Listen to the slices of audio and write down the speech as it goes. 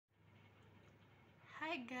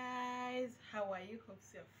Hi guys, how are you? Hope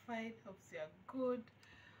you're fine, hope you're good.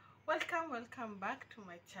 Welcome back to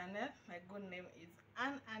my channel. My good name is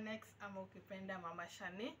Annex Amokipenda Mama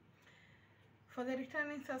Shani. For the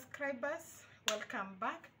returning subscribers, welcome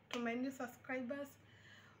back. To my new subscribers,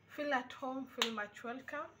 feel at home, feel much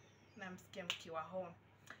welcome. Namsikia mkiwa home.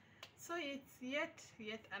 So it's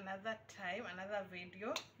yet another time, another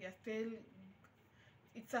video.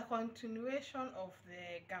 It's a continuation of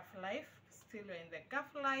the Gulf life. Still in the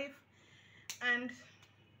Gulf life, and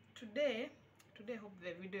today hope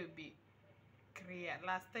the video will be clear.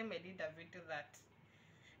 Last time I did a video that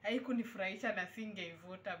haikunifurahisha na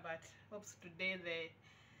singeivuta, but hopes today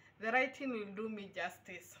the writing will do me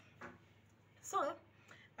justice. So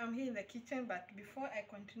I'm here in the kitchen, but before I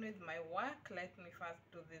continue with my work, let me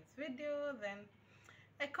first do this video, then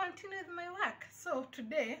I continue with my work. So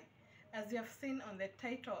today, as you have seen on the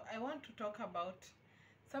title, I want to talk about,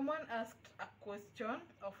 someone asked a question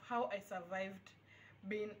of how I survived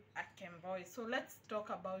being a kemboi. So let's talk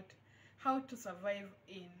about how to survive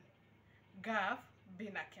in Gulf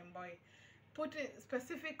being a kemboi. Put it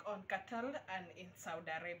specific on Qatar and in Saudi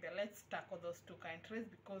Arabia. Let's tackle those two countries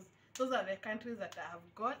because those are the countries that I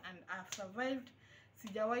have gone and I have survived.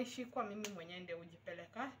 Sijawahi shikwa mimi mwenyewe ndio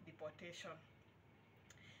ujipeleka deportation.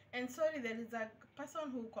 And sorry, there is a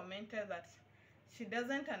person who commented that she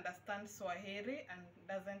doesn't understand Swahili and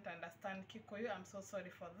doesn't understand Kikuyu. I'm so sorry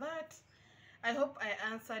for that. I hope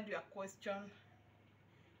I answered your question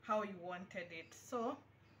how you wanted it. So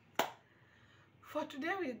for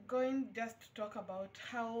today, we're going just to talk about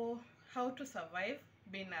how to survive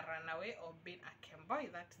being a runaway or being a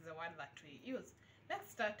kemboi. That is the word that we use.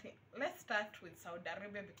 Let's start with Saudi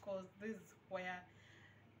Arabia because this is where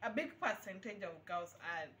a big percentage of girls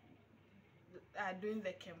are doing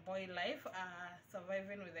the kemboi life,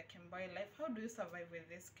 surviving with the kemboi life. How do you survive with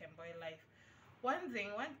this kemboi life? One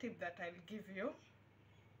tip that I'll give you,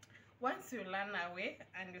 once you learn a way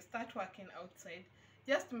and you start working outside,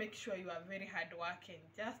 just make sure you are very hardworking.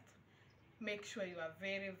 Just make sure you are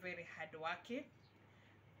very, very hardworking.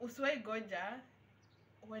 Usiwai goja,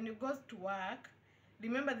 when you go to work,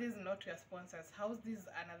 remember this is not your sponsor's house, this is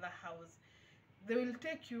another house. They will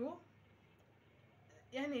take you,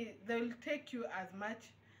 they will take you as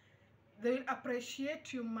much, they will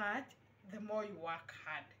appreciate you much the more you work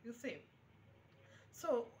hard, you see.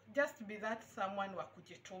 So just be that someone wa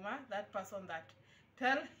kujituma, that person that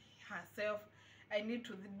tell herself, I need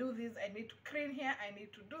to do this, I need to clean here, I need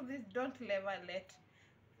to do this. Don't ever let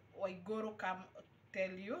Waigoro come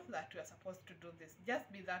tell you that you are supposed to do this.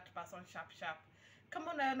 Just be that person sharp.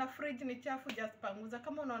 Kama unaona fridge ni chafu, just panguza.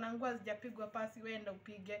 Kama unaona nguo hazijapigwa pasi, wenda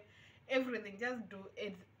upige. Everything, just do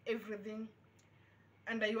everything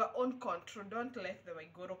under your own control. Don't let the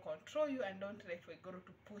Waigoro control you, and don't let Waigoro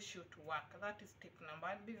to push you to work. That is tip number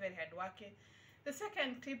 1. Be very hardworking. The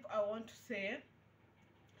second tip I want to say,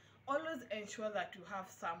 always ensure that you have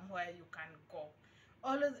somewhere you can go.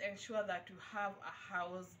 Always ensure that you have a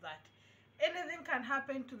house that anything can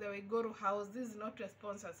happen to the Waigoro house. This is not your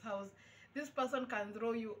sponsor's house. This person can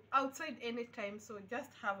throw you outside anytime. So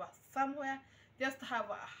just have somewhere, just have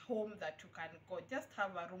a home that you can go. Just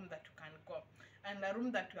have a room that you can go. And a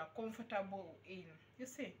room that you are comfortable in. You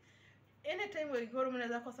see, anytime Waigoro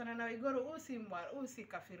mnaweza kosana na Waigoro, usi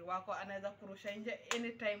kafiri wako, anaweza kurusha nje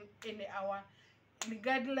anytime, any hour,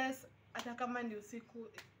 regardless, hata kama ni usiku,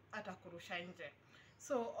 atakurusha nje.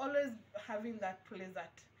 So always having that place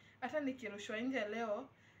that hata nikirushwa nje leo,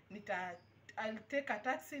 I'll take a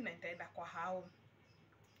taxi na nitaenda kwa hao.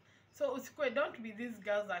 So don't be these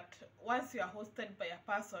girls that once you are hosted by a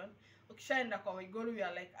person, ukishaenda kwa Waigoro, you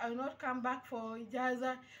are like, I will not come back for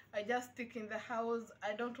ijaza, I just stick in the house,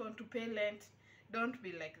 I don't want to pay rent. Don't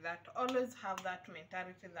be like that. Always have that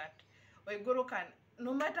mentality that Waigoro can,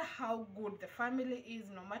 no matter how good the family is,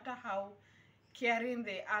 no matter how caring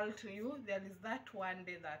they are to you, there is that one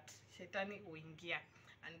day that shetani uingia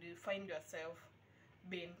and you find yourself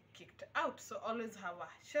being kicked out. So always have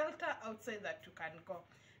a shelter outside that you can go.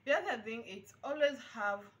 The other thing is always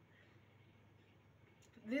have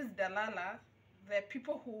this dalala, the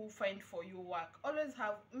people who find for you work. Always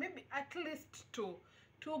have maybe at least two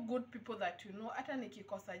good people that you know. Hata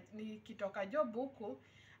nikitoka job huku,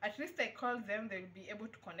 at least I call them, they will be able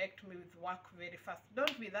to connect me with work very fast.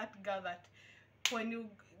 Don't be that girl that when you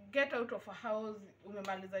get out of a house,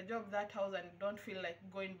 umemaliza job that house and don't feel like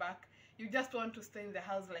going back. You just want to stay in the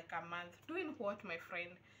house like a month. Doing what, my friend?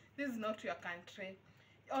 This is not your country.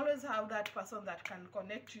 Always have that person that can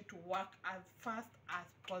connect you to work as fast as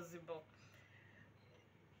possible.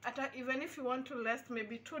 Even if you want to rest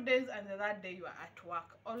maybe 2 days and the third day you are at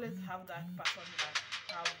work, always have that person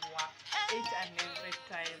that have work each and every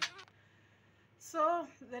So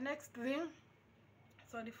the next thing,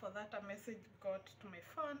 sorry for that, a message got to my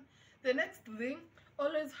phone. The next thing,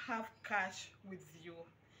 always have cash with you.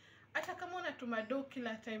 Hata kama unatuma do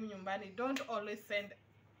kila time nyumbani, don't always send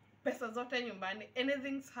pesa zote nyumbani.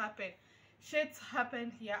 Anything's happen, shits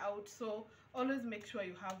happen here out, so always make sure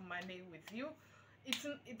you have money with you.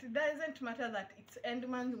 It doesn't matter that it's end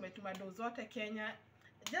month, umetuma do zote Kenya,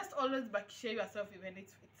 just always bakishe yourself, even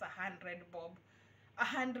if it's 100 bob,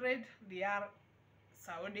 100 riyal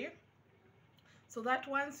Saudi, so that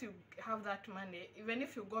once you have that money, even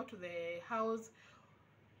if you go to the house,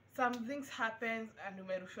 some things happen and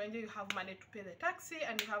you have money to pay the taxi,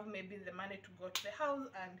 and you have maybe the money to go to the house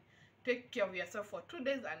and take care of yourself for 2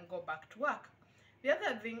 days and go back to work. The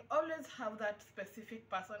other thing, always have that specific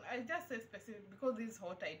person. I just say specific because this is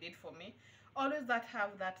what I did for me. Always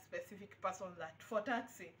have that specific person that for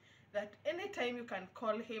taxi, that anytime you can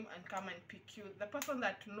call him and come and pick you. The person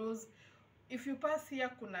that knows if you pass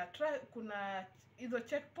here kuna either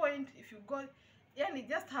checkpoint, if you go, yani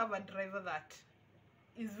just have a driver that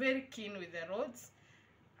is very keen with the roads,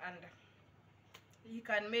 and you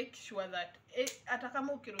can make sure that hata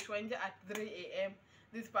kama ukirushwa nje at 3 a.m.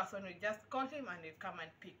 this person will just call him and he'll come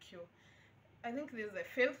and pick you. I think this is the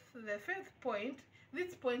fifth point.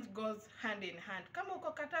 This point goes hand in hand. Kama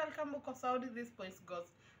uko Qatar, kama uko Saudi, this point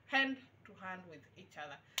goes hand to hand with each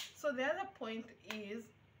other. So the other point is,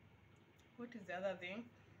 what is the other thing?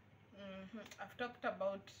 I've talked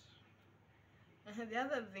about the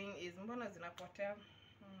other thing is mbona zinapotea.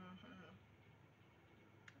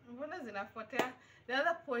 Mbona zinapotea. The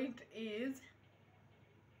other point is,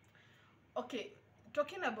 okay,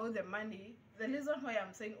 talking about the money, the reason why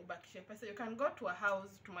I'm saying ubakishe pesa, you can go to a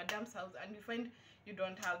house, to madam's house, and you find they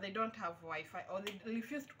don't have Wi-Fi, or they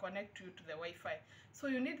refuse to connect you to the Wi-Fi. So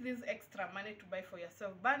you need this extra money to buy for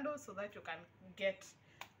yourself bundles so that you can get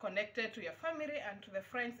connected to your family and to the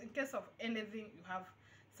friends. In case of anything, you have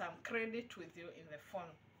some credit with you in the phone.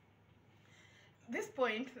 This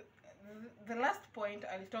point, the last point,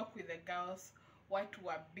 I'll talk with the girls what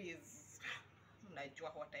were bees.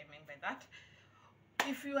 Najua what I mean by that.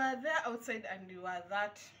 If you are there outside and you are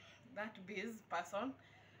that biz person,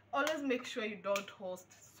 always make sure you don't host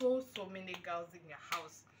so many girls in your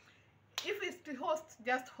house. If it's to host,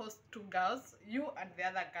 just host 2 girls, you and the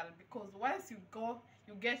other girl, because once you go,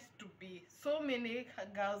 you get to be so many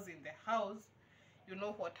girls in the house. You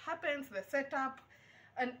know what happens, the setup.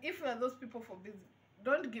 And if you are those people for business,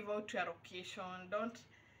 don't give out your location. Don't,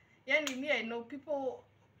 yani me, I know people,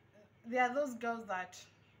 there are those girls that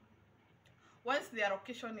once their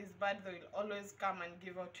location is bad, they will always come and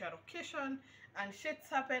give out your location, and shits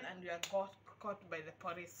happen and you are caught by the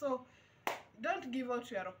police. So don't give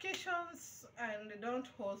out your locations and don't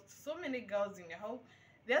host so many girls in your house.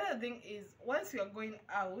 The other thing is, once you are going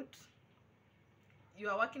out, you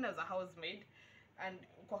are working as a housemaid and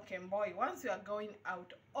kemboi, once you are going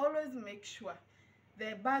out, always make sure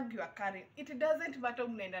the bag you are carrying, it doesn't matter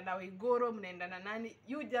mnaenda na Wigoro, mnaenda na nani,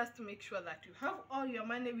 you just make sure that you have all your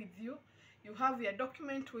money with you, you have your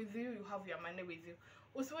document with you, you have your money with you.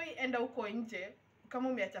 Usiwahi enda huko nje kama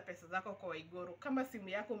umeacha pesa zako kwa Wigoro, kama simu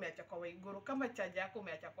yako umeacha kwa Wigoro, kama charger yako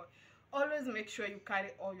umeacha kwa. Always make sure you carry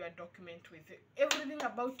all your document with you. Everything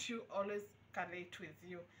about you, always carry it with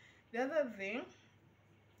you. The other thing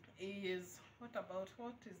is, what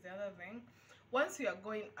is the other thing? Once you are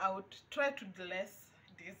going out, try to dress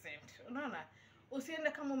decent. Unaona?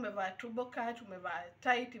 Usiende kama umevaa turbo cut, umevaa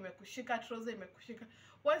tight, imekushika, trouser imekushika.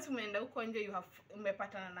 Once umeenda huko nje,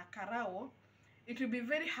 umepatana na karao, it will be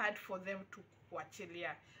very hard for them to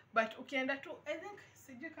kuachilia. But ukienda tu, I think,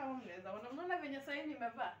 sijui kama mnaweza unaona venye sasa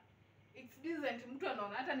nimevaa, it's decent. Mtu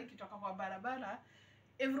anaona hata nikitoka kwa barabara,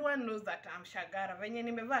 everyone knows that I'm Shagara. Venye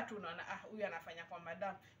nimevaa tu unaona, huyu anafanya kwa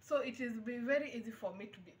madam. So it is very easy for me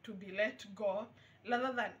to be let go,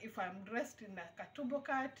 rather than if I'm dressed in a katubo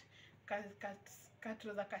cut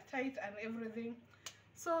tight and everything.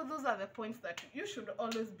 So those are the points that you should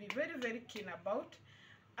always be very keen about.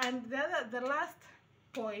 And the last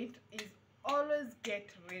point is, always get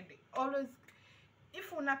ready. Always,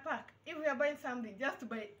 if unapack, if you are buying something, just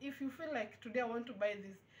buy. If you feel like today I want to buy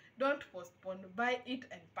this, don't postpone, buy it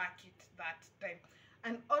and pack it that time.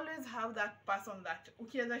 And always have that person that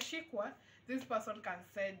ukiweza shikwa, this person can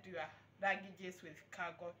send your baggages with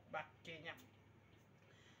cargo back Kenya.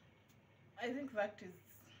 I think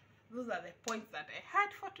those are the points that I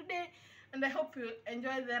had for today, and I hope you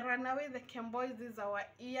enjoy the runaway, the kemboi. This is our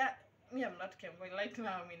year. Me, I'm not kemboi right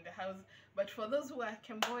now, I'm in the house, but for those who are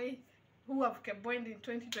kemboi, who have kemboied in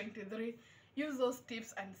 2023, use those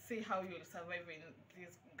tips and see how you'll survive in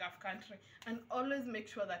this Gulf country. And always make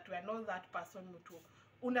sure that we are not that person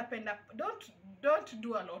unapenda, don't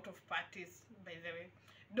do a lot of parties. By the way,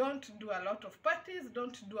 don't do a lot of parties,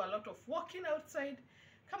 don't do a lot of walking outside.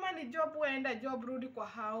 Kama ni job, uenda job, rudi kwa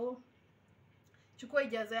hao, chukua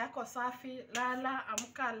ijaza yako safi, lala,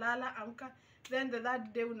 amka, lala, amka. Then the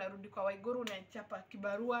third day unarudi kwa Waiguru, unachapa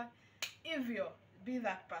kibarua. Hivyo, be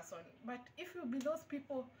that person. But if you be those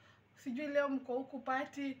people, sijui leo mko huku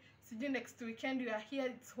party, sijui next weekend you are here,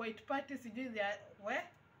 it's white party, sijui they are, where?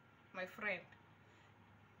 My friend,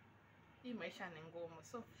 hii maisha ni ngumu.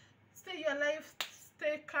 So, stay your life,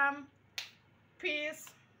 stay calm,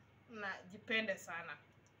 peace, na jipende sana.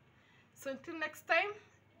 So, until next time,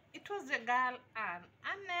 it was your girl,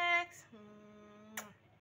 Annex.